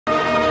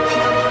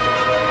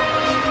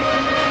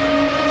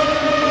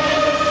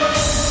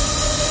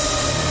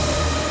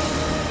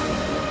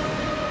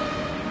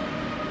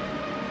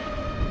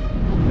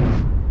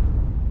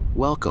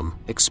Welcome,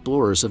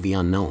 explorers of the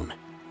unknown.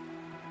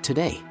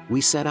 Today,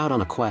 we set out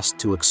on a quest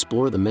to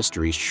explore the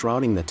mysteries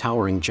shrouding the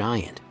towering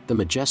giant, the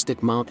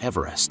majestic Mount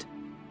Everest.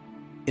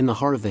 In the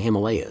heart of the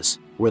Himalayas,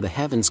 where the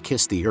heavens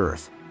kiss the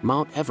earth,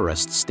 Mount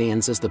Everest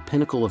stands as the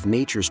pinnacle of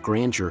nature's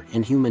grandeur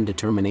and human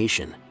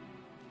determination.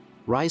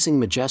 Rising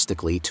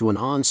majestically to an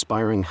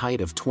awe-inspiring height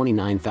of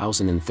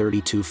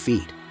 29,032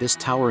 feet, this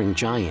towering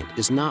giant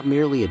is not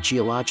merely a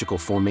geological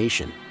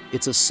formation,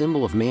 it's a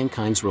symbol of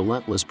mankind's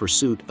relentless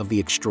pursuit of the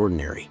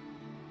extraordinary.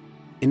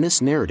 In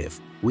this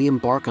narrative, we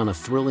embark on a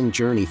thrilling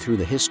journey through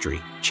the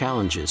history,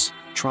 challenges,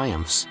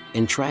 triumphs,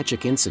 and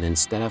tragic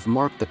incidents that have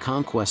marked the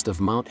conquest of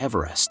Mount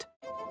Everest.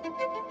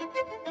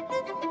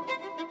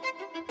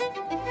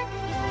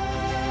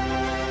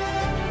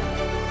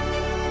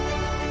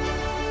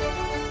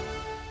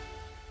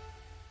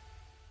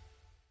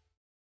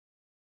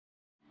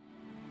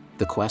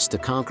 The quest to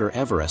conquer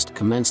Everest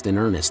commenced in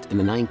earnest in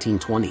the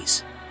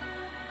 1920s.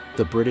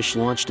 The British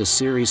launched a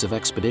series of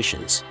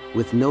expeditions,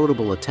 with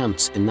notable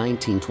attempts in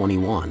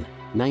 1921,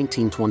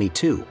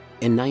 1922,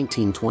 and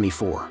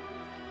 1924.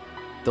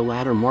 The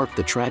latter marked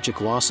the tragic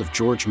loss of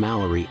George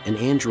Mallory and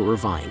Andrew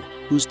Irvine,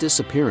 whose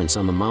disappearance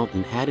on the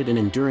mountain added an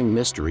enduring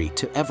mystery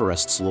to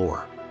Everest's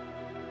lore.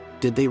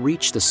 Did they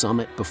reach the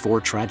summit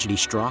before tragedy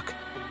struck?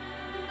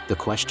 The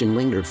question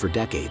lingered for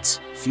decades,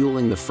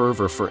 fueling the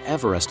fervor for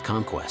Everest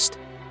conquest.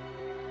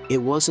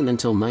 It wasn't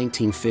until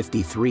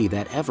 1953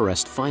 that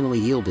Everest finally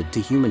yielded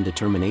to human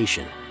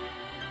determination.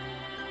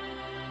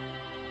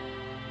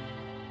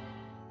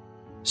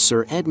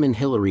 Sir Edmund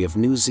Hillary of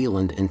New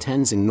Zealand and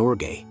Tenzing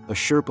Norgay, a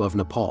Sherpa of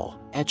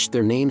Nepal, etched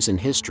their names in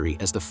history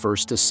as the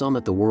first to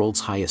summit the world's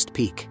highest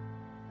peak.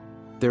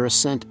 Their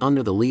ascent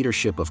under the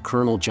leadership of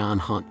Colonel John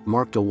Hunt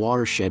marked a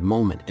watershed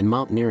moment in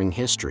mountaineering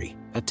history,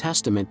 a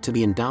testament to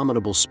the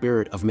indomitable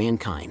spirit of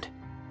mankind.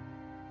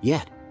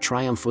 Yet,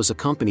 triumph was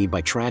accompanied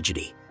by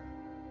tragedy.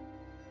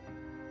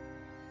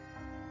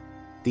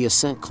 The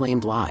ascent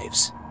claimed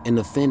lives, and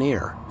the thin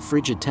air,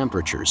 frigid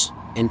temperatures,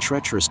 and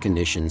treacherous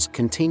conditions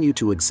continue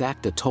to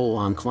exact a toll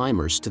on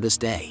climbers to this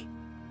day.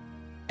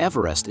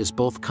 Everest is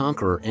both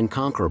conqueror and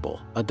conquerable,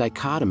 a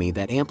dichotomy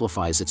that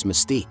amplifies its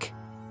mystique.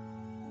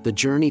 The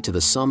journey to the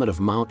summit of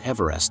Mount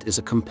Everest is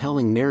a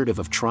compelling narrative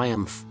of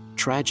triumph,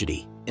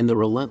 tragedy, and the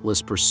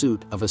relentless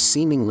pursuit of a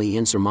seemingly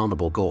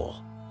insurmountable goal.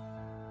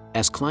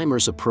 As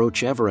climbers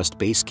approach Everest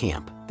Base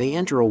Camp, they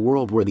enter a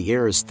world where the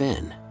air is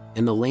thin,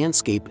 and the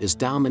landscape is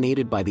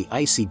dominated by the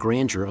icy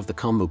grandeur of the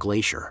Khumbu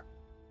Glacier.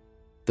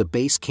 The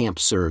base camp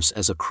serves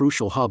as a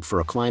crucial hub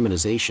for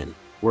acclimatization,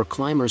 where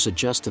climbers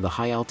adjust to the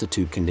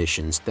high-altitude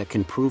conditions that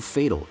can prove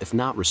fatal if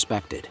not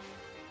respected.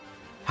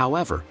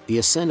 However, the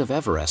ascent of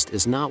Everest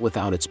is not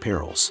without its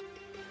perils.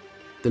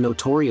 The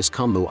notorious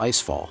Khumbu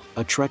Icefall,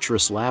 a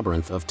treacherous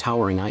labyrinth of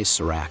towering ice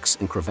seracs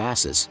and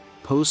crevasses,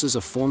 poses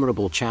a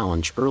formidable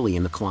challenge early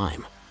in the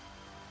climb.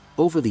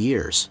 Over the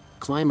years,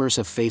 climbers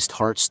have faced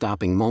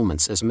heart-stopping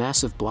moments as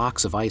massive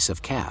blocks of ice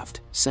have calved,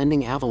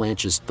 sending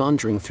avalanches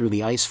thundering through the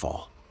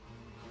icefall.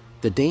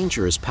 The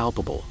danger is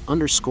palpable,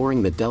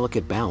 underscoring the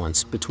delicate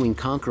balance between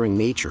conquering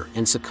nature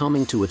and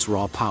succumbing to its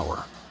raw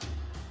power.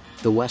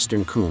 The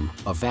Western Khumbu,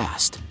 a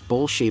vast,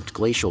 bowl-shaped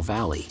glacial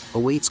valley,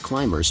 awaits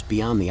climbers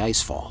beyond the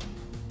icefall.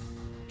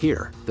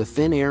 Here, the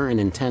thin air and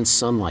intense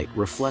sunlight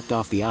reflect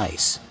off the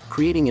ice,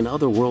 creating an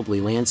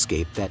otherworldly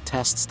landscape that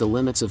tests the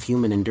limits of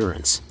human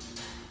endurance.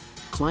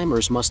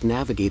 Climbers must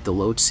navigate the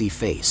Lhotse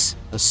face,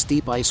 a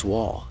steep ice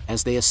wall,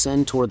 as they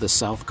ascend toward the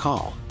South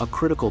Col, a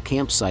critical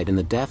campsite in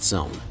the death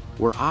zone,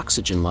 where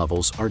oxygen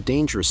levels are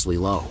dangerously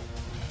low.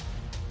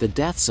 The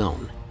death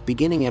zone,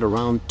 beginning at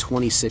around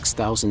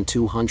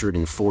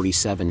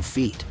 26,247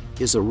 feet,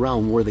 is a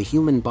realm where the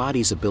human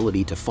body's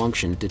ability to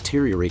function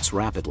deteriorates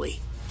rapidly.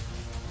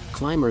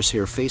 Climbers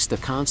here face the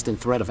constant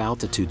threat of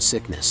altitude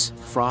sickness,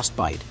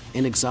 frostbite,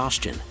 and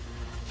exhaustion.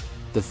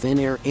 The thin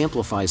air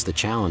amplifies the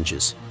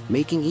challenges,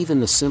 making even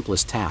the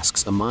simplest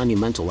tasks a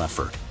monumental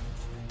effort.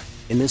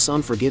 In this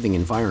unforgiving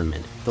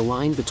environment, the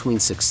line between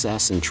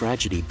success and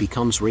tragedy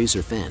becomes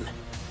razor-thin.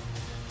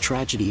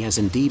 Tragedy has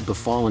indeed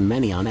befallen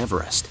many on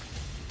Everest.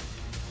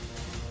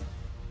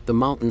 The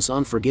mountain's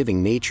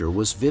unforgiving nature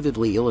was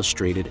vividly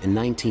illustrated in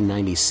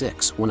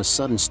 1996 when a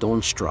sudden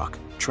storm struck,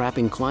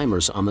 trapping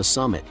climbers on the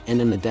summit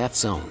and in the death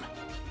zone.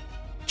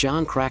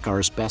 John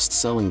Krakauer's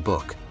best-selling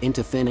book,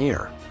 Into Thin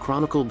Air,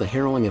 chronicled the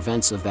harrowing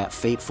events of that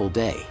fateful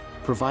day,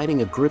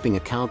 providing a gripping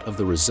account of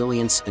the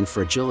resilience and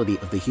fragility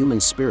of the human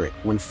spirit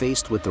when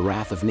faced with the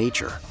wrath of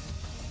nature.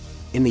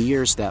 In the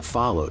years that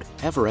followed,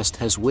 Everest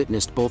has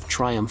witnessed both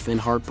triumph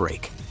and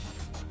heartbreak.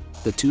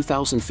 The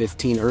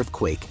 2015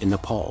 earthquake in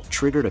Nepal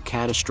triggered a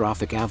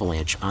catastrophic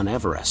avalanche on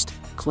Everest,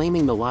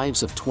 claiming the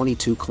lives of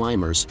 22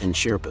 climbers and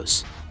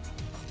Sherpas.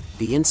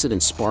 The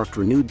incident sparked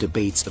renewed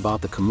debates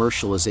about the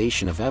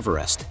commercialization of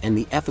Everest and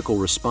the ethical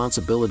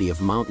responsibility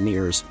of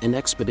mountaineers and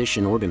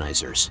expedition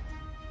organizers.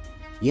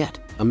 Yet,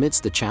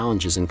 amidst the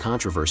challenges and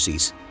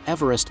controversies,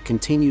 Everest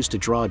continues to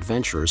draw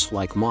adventurers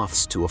like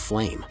moths to a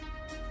flame.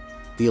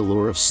 The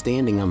allure of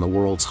standing on the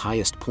world's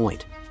highest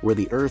point, where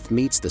the earth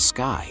meets the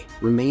sky,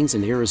 remains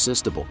an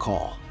irresistible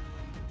call.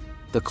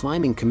 The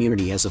climbing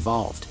community has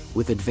evolved,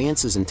 with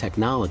advances in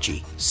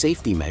technology,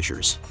 safety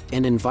measures,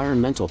 and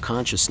environmental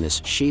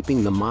consciousness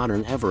shaping the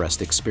modern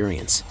Everest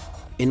experience.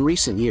 In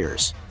recent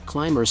years,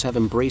 climbers have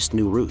embraced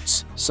new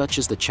routes, such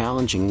as the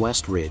challenging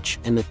West Ridge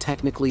and the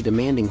technically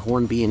demanding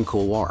Hornby and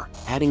Couloir,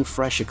 adding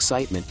fresh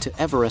excitement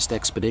to Everest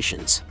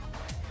expeditions.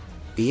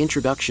 The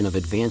introduction of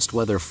advanced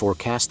weather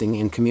forecasting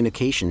and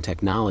communication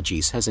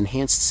technologies has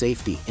enhanced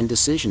safety and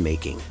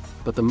decision-making,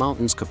 but the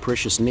mountain's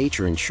capricious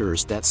nature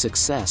ensures that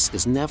success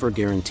is never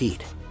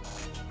guaranteed.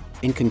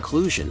 In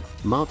conclusion,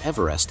 Mount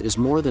Everest is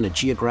more than a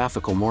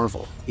geographical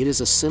marvel, it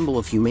is a symbol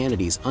of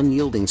humanity's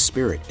unyielding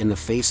spirit in the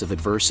face of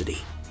adversity.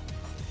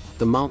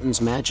 The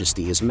mountain's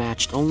majesty is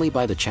matched only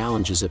by the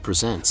challenges it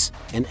presents,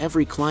 and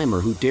every climber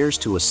who dares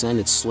to ascend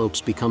its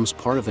slopes becomes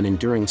part of an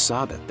enduring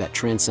saga that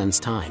transcends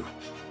time.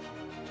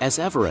 As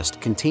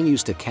Everest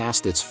continues to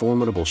cast its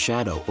formidable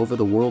shadow over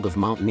the world of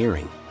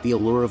mountaineering, the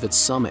allure of its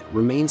summit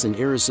remains an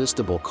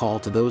irresistible call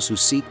to those who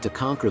seek to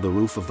conquer the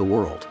roof of the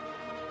world.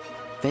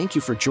 Thank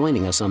you for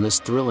joining us on this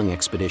thrilling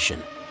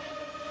expedition.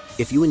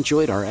 If you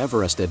enjoyed our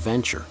Everest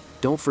adventure,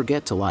 don't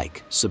forget to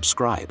like,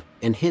 subscribe,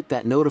 and hit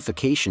that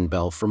notification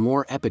bell for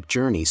more epic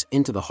journeys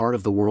into the heart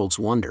of the world's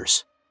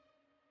wonders.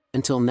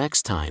 Until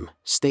next time,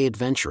 stay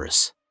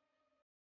adventurous.